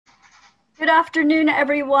Good afternoon,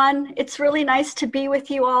 everyone. It's really nice to be with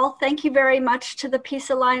you all. Thank you very much to the Peace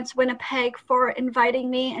Alliance Winnipeg for inviting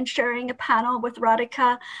me and sharing a panel with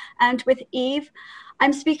Radhika and with Eve.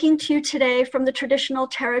 I'm speaking to you today from the traditional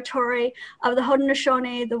territory of the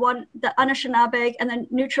Haudenosaunee, the Anishinaabe, and the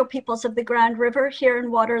neutral peoples of the Grand River here in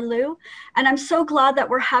Waterloo. And I'm so glad that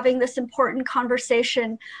we're having this important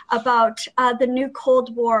conversation about the new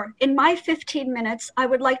Cold War. In my 15 minutes, I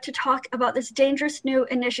would like to talk about this dangerous new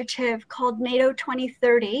initiative called NATO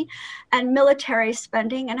 2030 and military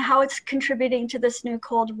spending and how it's contributing to this new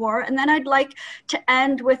Cold War. And then I'd like to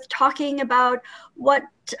end with talking about what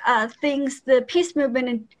things the peace movement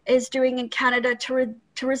is doing in Canada to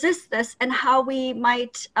resist this, and how you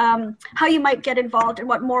might get involved and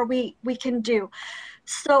what more we can do.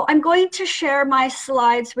 So I'm going to share my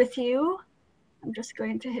slides with you. I'm just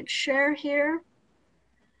going to hit share here.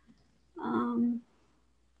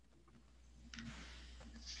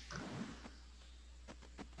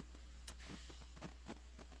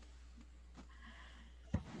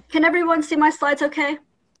 Can everyone see my slides okay?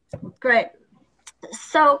 Great.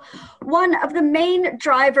 So one of the main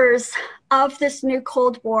drivers of this new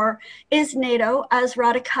Cold War is NATO, as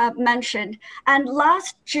Radhika mentioned. And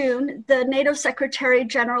last June, the NATO Secretary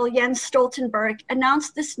General Jens Stoltenberg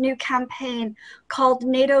announced this new campaign called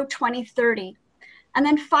NATO 2030. And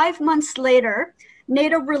then 5 months later,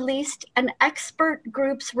 NATO released an expert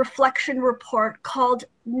group's reflection report called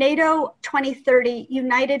NATO 2030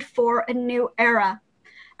 United for a New Era.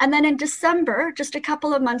 And then in December, just a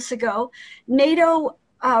couple of months ago, NATO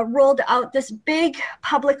rolled out this big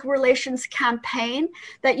public relations campaign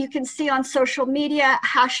that you can see on social media,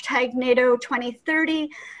 hashtag NATO 2030,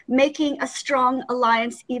 making a strong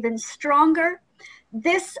alliance even stronger.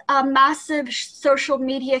 This massive social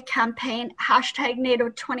media campaign, hashtag NATO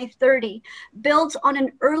 2030, builds on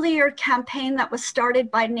an earlier campaign that was started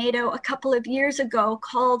by NATO a couple of years ago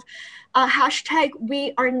called hashtag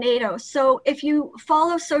We Are NATO. So if you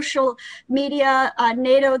follow social media,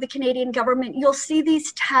 NATO, the Canadian government, you'll see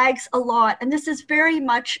these tags a lot. And this is very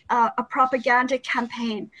much a propaganda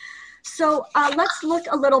campaign. So let's look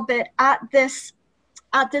a little bit at this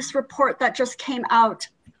report that just came out.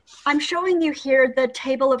 I'm showing you here the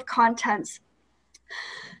table of contents.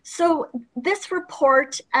 So this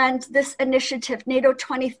report and this initiative, NATO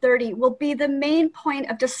 2030, will be the main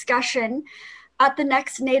point of discussion at the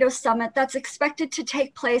next NATO summit that's expected to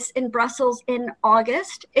take place in Brussels in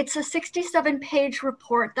August. It's a 67-page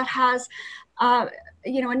report that has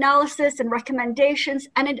analysis and recommendations,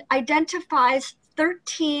 and it identifies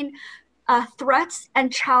 13 threats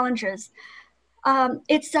and challenges.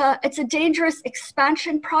 It's a dangerous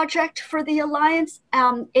expansion project for the alliance.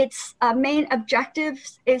 Its main objective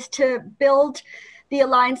is to build the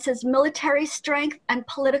alliance's military strength and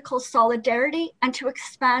political solidarity, and to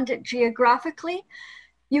expand it geographically.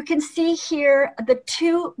 You can see here the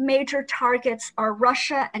two major targets are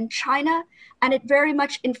Russia and China, and it very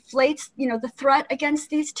much inflates, the threat against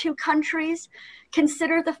these two countries.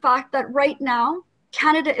 Consider the fact that right now,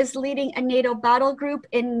 Canada is leading a NATO battle group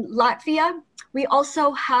in Latvia. We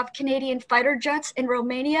also have Canadian fighter jets in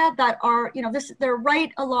Romania that are, they're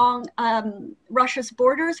right along Russia's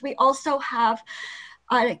borders. We also have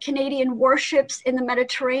Canadian warships in the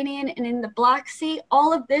Mediterranean and in the Black Sea.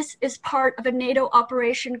 All of this is part of a NATO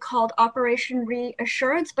operation called Operation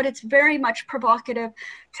Reassurance, but it's very much provocative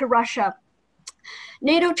to Russia.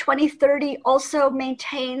 NATO 2030 also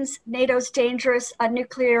maintains NATO's dangerous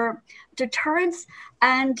nuclear deterrence,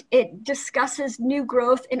 and it discusses new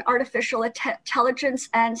growth in artificial intelligence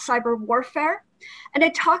and cyber warfare. And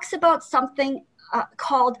it talks about something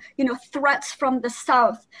called, threats from the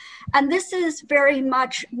South. And this is very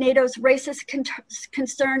much NATO's racist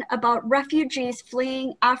concern about refugees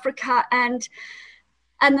fleeing Africa and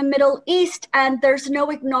the Middle East. And there's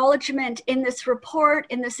no acknowledgement in this report,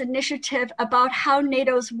 in this initiative, about how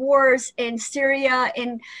NATO's wars in Syria,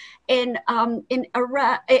 in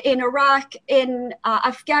Iraq, in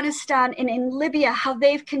Afghanistan, and in Libya, how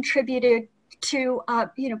they've contributed to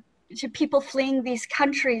to people fleeing these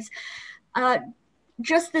countries.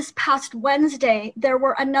 Just this past Wednesday, there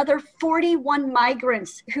were another 41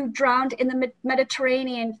 migrants who drowned in the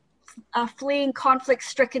Mediterranean, fleeing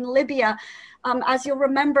conflict-stricken Libya. As you'll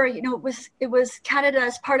remember, it was Canada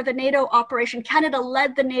as part of the NATO operation. Canada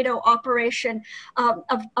led the NATO operation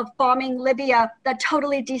of bombing Libya that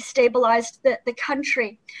totally destabilized the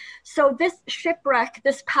country. So this shipwreck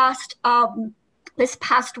this past this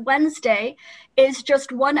past Wednesday is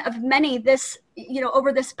just one of many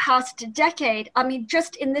over this past decade. I mean,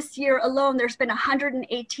 just in this year alone, there's been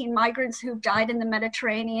 118 migrants who've died in the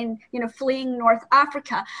Mediterranean, fleeing North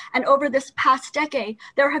Africa. And over this past decade,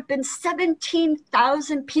 there have been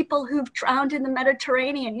 17,000 people who've drowned in the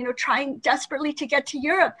Mediterranean, trying desperately to get to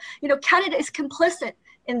Europe. Canada is complicit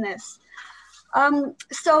in this.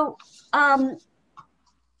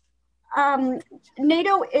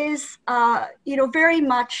 NATO is, very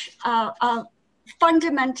much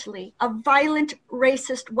fundamentally a violent,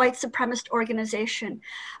 racist, white supremacist organization.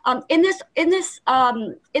 In this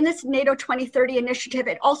NATO 2030 initiative,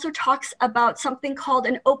 it also talks about something called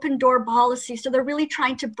an open door policy. So they're really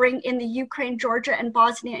trying to bring in the Ukraine, Georgia, and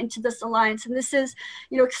Bosnia into this alliance. And this is,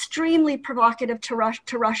 extremely provocative to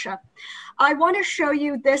Russia. I want to show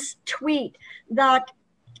you this tweet that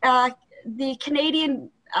the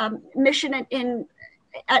Canadian mission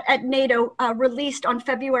at NATO released on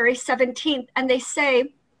February 17th, and they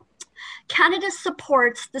say, Canada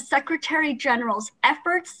supports the Secretary General's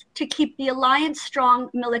efforts to keep the alliance strong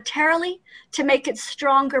militarily, to make it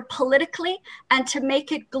stronger politically, and to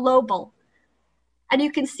make it global. And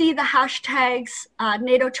you can see the hashtags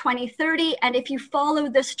NATO 2030, and if you follow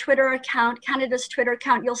this Twitter account, Canada's Twitter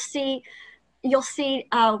account, you'll see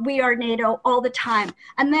We Are NATO all the time.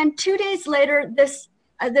 And then 2 days later, this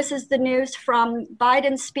is the news from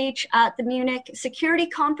Biden's speech at the Munich Security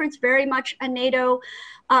Conference, very much a NATO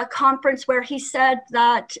conference, where he said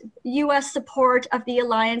that US support of the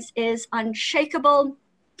alliance is unshakable.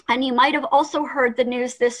 And you might have also heard the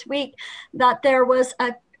news this week that there was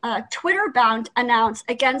a Twitter ban announced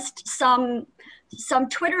against some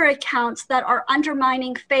Twitter accounts that are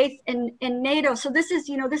undermining faith in NATO. So this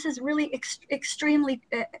is really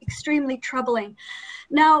extremely troubling.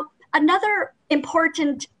 Now, another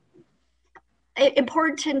important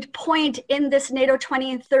point in this NATO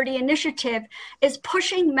 2030 initiative is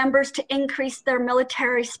pushing members to increase their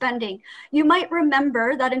military spending. You might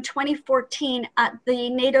remember that in 2014 at the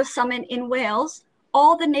NATO summit in Wales,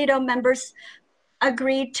 all the NATO members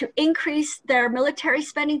agreed to increase their military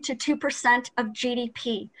spending to 2% of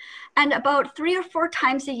GDP. And about 3 or 4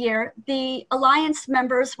 times a year, the alliance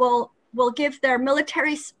members will give their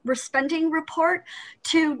military spending report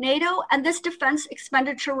to NATO, and this defense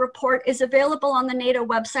expenditure report is available on the NATO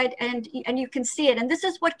website, and you can see it. And this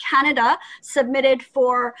is what Canada submitted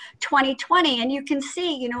for 2020, and you can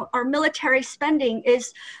see, our military spending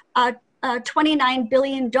is $29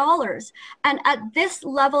 billion. And at this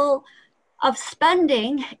level of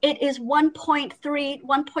spending, it is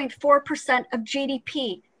 1.4% of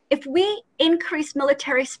GDP. If we increase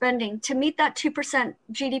military spending to meet that 2%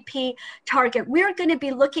 GDP target, we're going to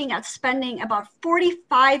be looking at spending about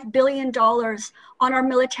 $45 billion on our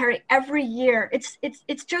military every year. It's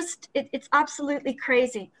absolutely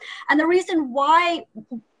crazy. And the reason why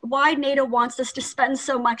NATO wants us to spend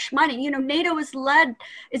so much money, NATO is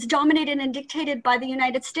dominated and dictated by the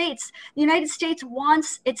United States. The United States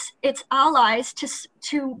wants its allies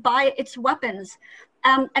to buy its weapons.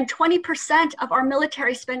 And 20% of our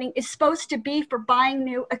military spending is supposed to be for buying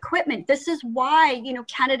new equipment. This is why,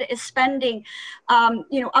 Canada is spending,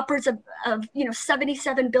 upwards of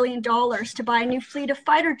 $77 billion to buy a new fleet of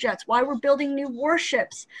fighter jets, why we're building new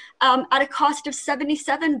warships at a cost of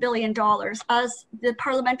 $77 billion, as the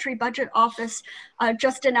Parliamentary Budget Office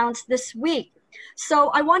just announced this week. So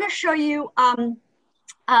I want to show you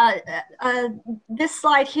this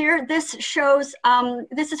slide here. This shows,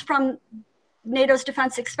 this is from NATO's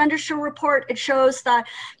defense expenditure report. It shows that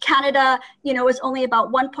Canada, is only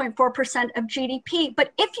about 1.4% of GDP.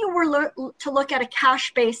 But if you were to look at a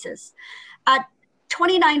cash basis, at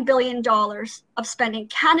 $29 billion of spending,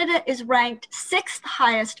 Canada is ranked 6th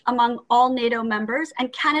highest among all NATO members,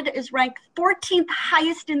 and Canada is ranked 14th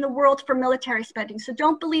highest in the world for military spending. So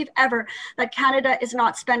don't believe ever that Canada is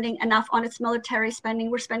not spending enough on its military spending.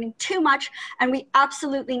 We're spending too much, and we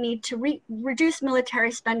absolutely need to reduce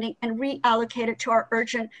military spending and reallocate it to our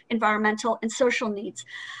urgent environmental and social needs.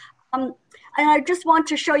 And I just want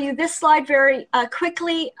to show you this slide very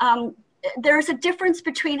quickly. There's a difference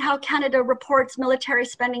between how Canada reports military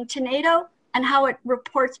spending to NATO and how it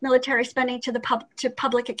reports military spending to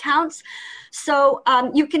public accounts. So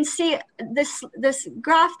you can see this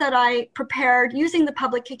graph that I prepared using the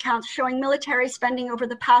public accounts, showing military spending over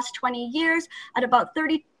the past 20 years at about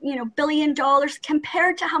 $30 billion,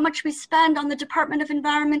 compared to how much we spend on the Department of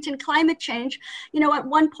Environment and Climate Change, at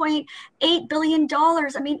 $1.8 billion.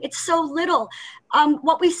 I mean, it's so little.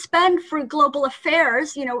 What we spend for global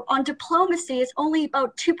affairs, on diplomacy is only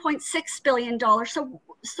about $2.6 billion. So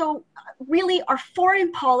so really our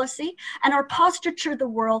foreign policy and our posture to the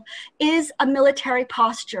world is a military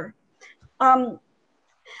posture.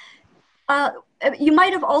 You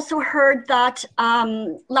might have also heard that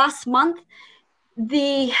last month,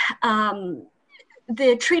 the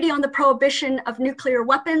Treaty on the Prohibition of Nuclear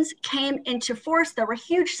Weapons came into force. There were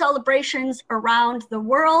huge celebrations around the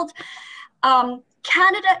world.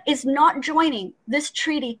 Canada is not joining this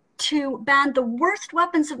treaty to ban the worst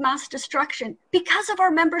weapons of mass destruction because of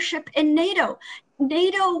our membership in NATO.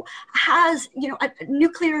 NATO has, a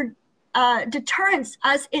nuclear deterrence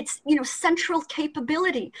as its, central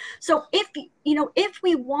capability. So if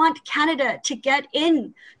we want Canada to get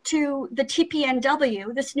into the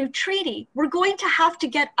TPNW, this new treaty, we're going to have to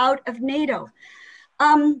get out of NATO.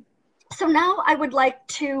 So now I would like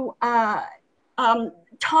to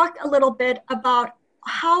talk a little bit about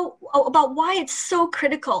why it's so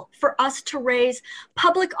critical for us to raise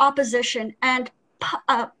public opposition and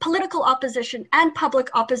political opposition and public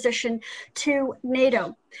opposition to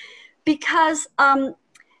NATO. Because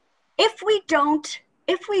if we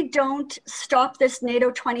don't stop this NATO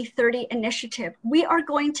 2030 initiative, we are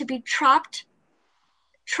going to be trapped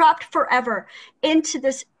forever into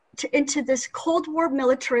this Cold War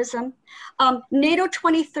militarism. NATO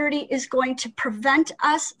 2030 is going to prevent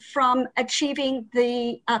us from achieving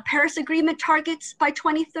the Paris Agreement targets by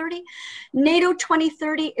 2030. NATO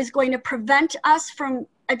 2030 is going to prevent us from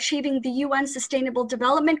achieving the UN Sustainable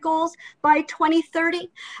Development Goals by 2030.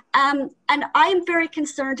 And I'm very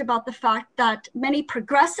concerned about the fact that many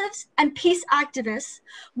progressives and peace activists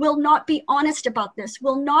will not be honest about this,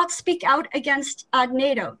 will not speak out against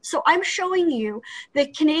NATO. So I'm showing you the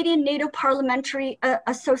Canadian NATO Parliamentary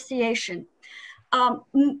Association.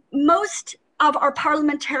 Most of our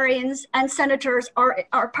parliamentarians and senators are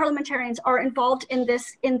involved in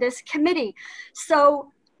this committee.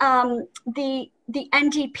 So the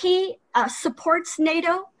NDP supports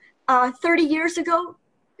NATO. 30 years ago,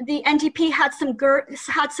 the NDP had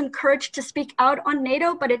some courage to speak out on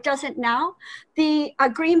NATO, but it doesn't now. The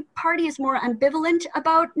Green Party is more ambivalent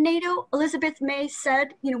about NATO. Elizabeth May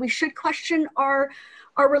said, we should question our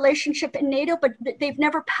relationship in NATO, but they've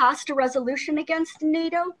never passed a resolution against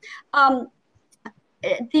NATO.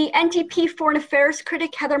 The NDP Foreign Affairs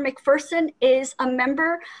critic Heather McPherson is a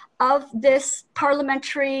member of this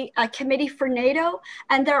parliamentary committee for NATO,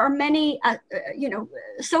 and there are many,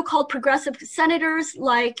 so-called progressive senators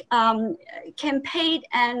like Kim Pate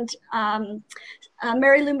and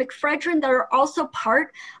Mary Lou McPhedran that are also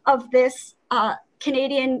part of this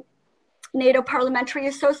Canadian NATO Parliamentary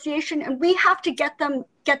Association, and we have to get them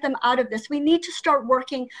out of this. We need to start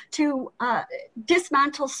working to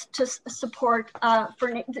dismantle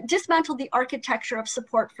the architecture of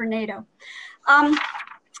support for NATO.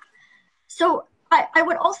 So I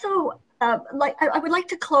would also I would like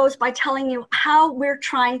to close by telling you how we're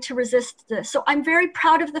trying to resist this. So I'm very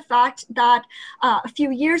proud of the fact that a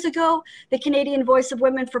few years ago, the Canadian Voice of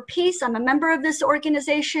Women for Peace, I'm a member of this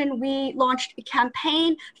organization, we launched a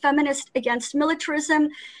campaign, Feminist Against Militarism.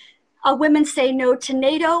 Women Say No to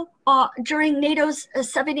NATO. During NATO's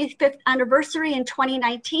 75th anniversary in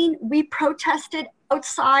 2019, we protested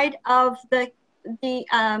outside of the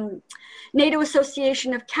NATO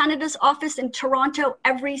Association of Canada's office in Toronto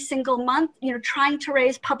every single month, trying to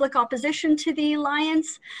raise public opposition to the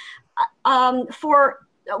alliance. The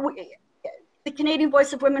Canadian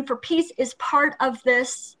Voice of Women for Peace is part of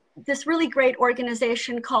this really great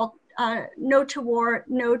organization called No to War,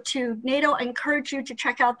 No to NATO. I encourage you to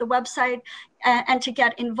check out the website and to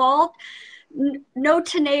get involved. No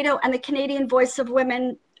to NATO and the Canadian Voice of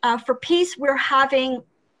Women for Peace. We're having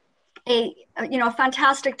a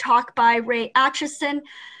fantastic talk by Ray Atchison.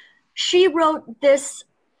 She wrote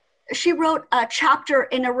a chapter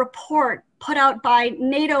in a report put out by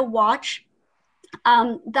NATO Watch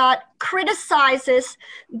that criticizes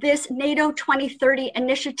this NATO 2030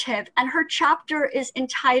 initiative. And her chapter is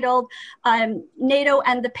entitled NATO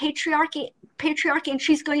and the Patriarchy, and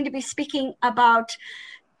she's going to be speaking about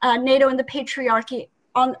NATO and the patriarchy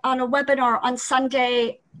on a webinar on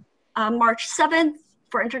Sunday, March 7th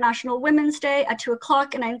for International Women's Day at 2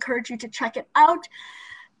 o'clock, and I encourage you to check it out.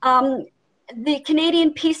 The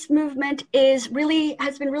Canadian peace movement has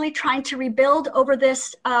been really trying to rebuild over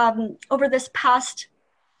this past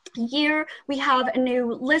year. We have a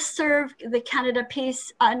new listserv, the Canada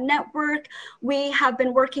Peace Network. We have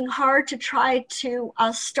been working hard to try to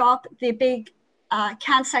stop the big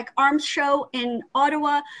CanSec arms show in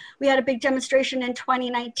Ottawa. We had a big demonstration in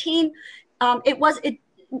 2019.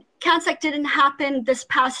 CanSec didn't happen this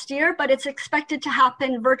past year, but it's expected to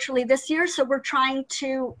happen virtually this year. So we're trying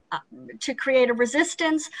to create a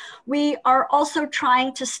resistance. We are also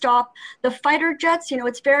trying to stop the fighter jets. You know,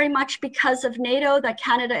 it's very much because of NATO that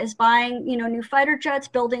Canada is buying, you know, new fighter jets,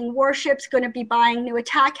 building warships, going to be buying new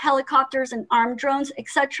attack helicopters and armed drones,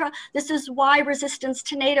 etc. This is why resistance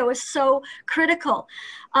to NATO is so critical.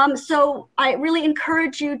 So I really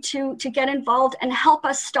encourage you to get involved and help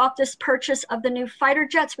us stop this purchase of the new fighter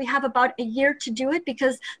jets. We have about a year to do it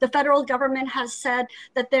because the federal government has said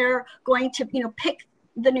that they're going to, you know, pick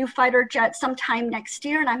the new fighter jet sometime next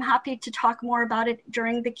year, and I'm happy to talk more about it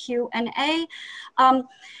during the Q&A. But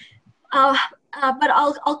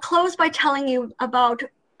I'll close by telling you about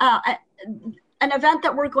an event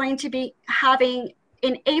that we're going to be having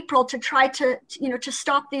in April to try to, you know, to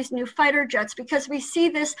stop these new fighter jets, because we see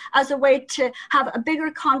this as a way to have a bigger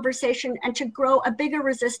conversation and to grow a bigger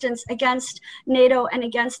resistance against NATO and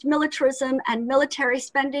against militarism and military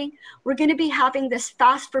spending. We're going to be having this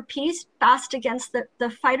fast for peace, fast against the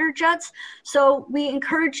fighter jets. So we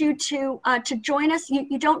encourage you to join us.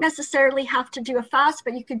 You don't necessarily have to do a fast,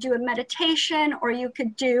 but you could do a meditation, or you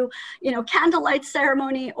could do, you know, candlelight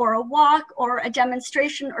ceremony or a walk or a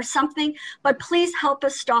demonstration or something. But please help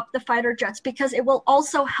us stop the fighter jets, because it will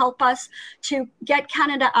also help us to get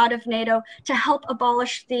Canada out of NATO, to help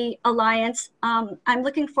abolish the alliance. I'm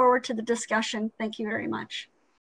looking forward to the discussion. Thank you very much.